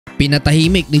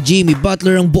Pinatahimik ni Jimmy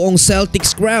Butler ang buong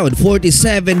Celtics crowd,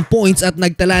 47 points at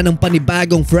nagtala ng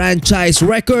panibagong franchise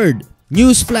record.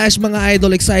 Newsflash mga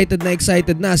idol,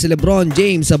 excited na si LeBron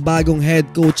James sa bagong head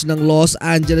coach ng Los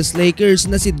Angeles Lakers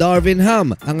na si Darvin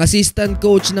Ham, ang assistant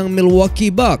coach ng Milwaukee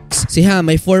Bucks. Si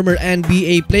Ham ay former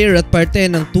NBA player at parte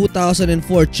ng 2004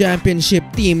 championship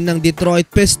team ng Detroit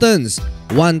Pistons.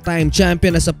 One-time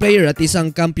champion as a player at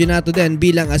isang kampyonato din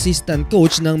bilang assistant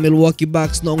coach ng Milwaukee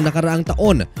Bucks noong nakaraang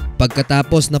taon.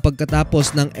 Pagkatapos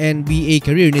ng NBA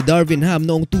career ni Darvin Ham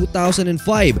noong 2005,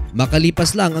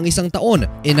 makalipas lang ang isang taon,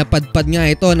 inapadpad nga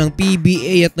ito ng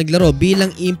PBA at naglaro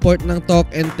bilang import ng Talk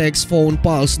and Text Phone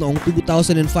Pulse noong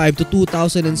 2005 to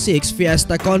 2006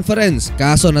 Fiesta Conference.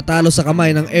 Kaso natalo sa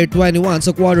kamay ng Air 21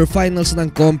 sa quarterfinals ng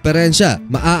komperensya.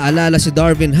 Maaalala si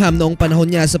Darvin Ham noong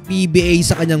panahon niya sa PBA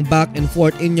sa kanyang back and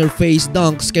forth in-your-face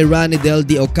dunks kay Ronnie Del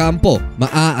Di Ocampo.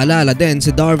 Maaalala din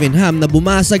si Darvin Ham na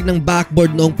bumasag ng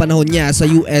backboard noong panahon niya sa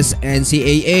US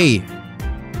NCAA.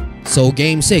 So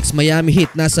Game 6, Miami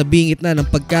Heat nasa bingit na ng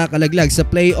pagkakalaglag sa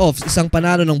playoffs. Isang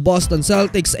panalo ng Boston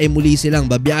Celtics ay muli silang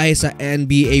babiyahe sa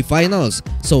NBA Finals.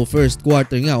 So first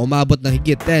quarter nga, umabot ng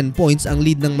higit 10 points ang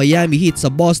lead ng Miami Heat sa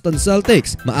Boston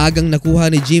Celtics. Maagang nakuha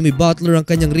ni Jimmy Butler ang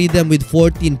kanyang rhythm with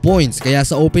 14 points. Kaya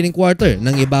sa opening quarter,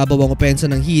 nang ibabaw ang opensa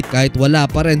ng Heat kahit wala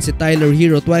pa rin si Tyler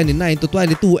Hero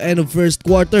 29-22 end of first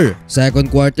quarter. Second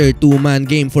quarter, 2-man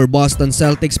game for Boston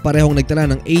Celtics. Parehong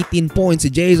nagtala ng 18 points si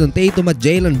Jason Tatum at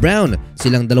Jaylen Brown.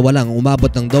 Silang dalawa lang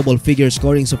umabot ng double figure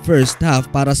scoring sa first half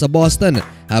para sa Boston.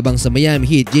 Habang sa Miami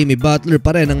Heat, Jimmy Butler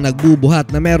pa rin ang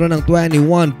nagbubuhat na meron ng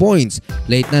 21 points.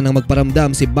 Late na nang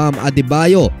magparamdam si Bam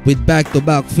Adebayo with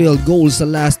back-to-back field goals sa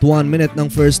last 1 minute ng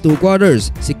first 2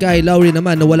 quarters. Si Kyle Lowry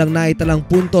naman na walang naitalang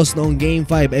puntos noong Game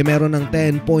 5 ay meron ng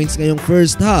 10 points ngayong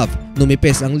first half.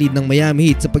 Numipis ang lead ng Miami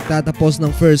Heat sa pagtatapos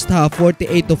ng first half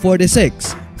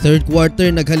 48-46. Third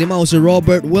quarter, naghalimaw si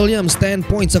Robert Williams, 10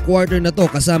 points sa quarter na to,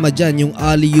 kasama dyan yung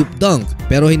alley-oop dunk.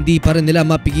 Pero hindi pa rin nila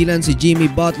mapigilan si Jimmy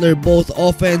Butler both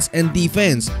offense and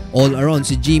defense. All around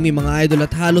si Jimmy mga idol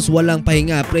at halos walang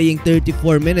pahinga, playing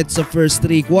 34 minutes sa first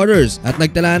 3 quarters. At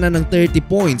nagtala na ng 30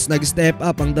 points, nag-step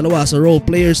up ang dalawa sa role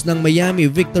players ng Miami,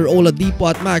 Victor Oladipo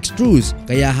at Max Strus.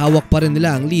 Kaya hawak pa rin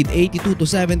nila ang lead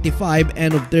 82-75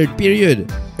 end of third period.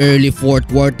 Early fourth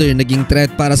quarter, naging threat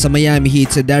para sa Miami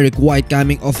Heat si Derek White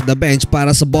coming off the bench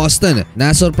para sa Boston.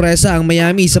 Nasorpresa ang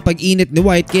Miami sa pag-init ni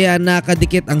White kaya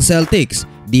nakadikit ang Celtics.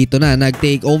 Dito na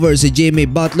nag-take over si Jimmy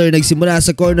Butler, nagsimula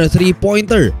sa corner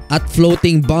 3-pointer at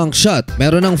floating bank shot.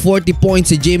 Meron ng 40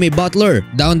 points si Jimmy Butler.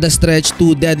 Down the stretch,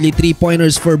 2 deadly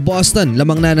 3-pointers for Boston.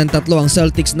 Lamang na ng tatlo ang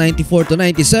Celtics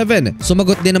 94-97.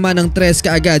 Sumagot din naman ng 3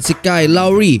 kaagad si Kyle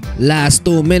Lowry. Last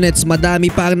 2 minutes, madami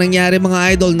pa ang nangyari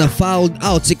mga idol na fouled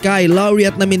out si Kyle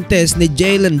Lowry at namintes ni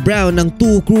Jaylen Brown ng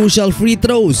 2 crucial free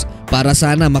throws para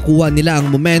sana makuha nila ang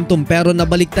momentum, pero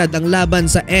nabaliktad ang laban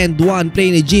sa end 1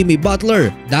 play ni Jimmy Butler.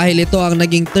 Dahil ito ang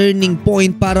naging turning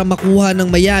point para makuha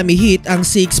ng Miami Heat ang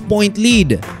 6-point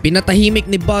lead. Pinatahimik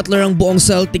ni Butler ang buong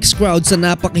Celtics crowd sa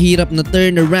napakahirap na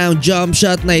turnaround jump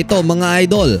shot na ito mga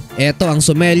idol. Ito ang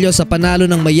sumelyo sa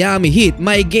panalo ng Miami Heat.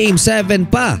 May Game 7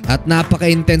 pa at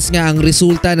napaka-intense nga ang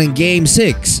resulta ng Game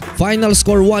 6. Final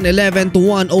score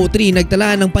 111-103.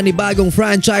 Nagtala ng panibagong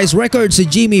franchise record si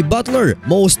Jimmy Butler.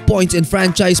 Most points in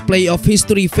franchise playoff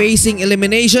history facing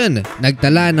elimination.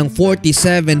 Nagtala ng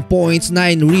 47 points,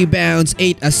 9 rebounds,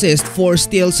 8 assists, 4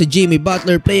 steals si Jimmy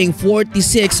Butler playing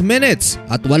 46 minutes.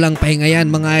 At walang pahinga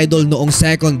yan mga idol noong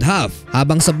second half.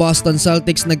 Habang sa Boston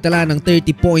Celtics nagtala ng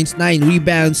 30 points, 9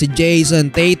 rebounds si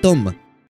Jason Tatum.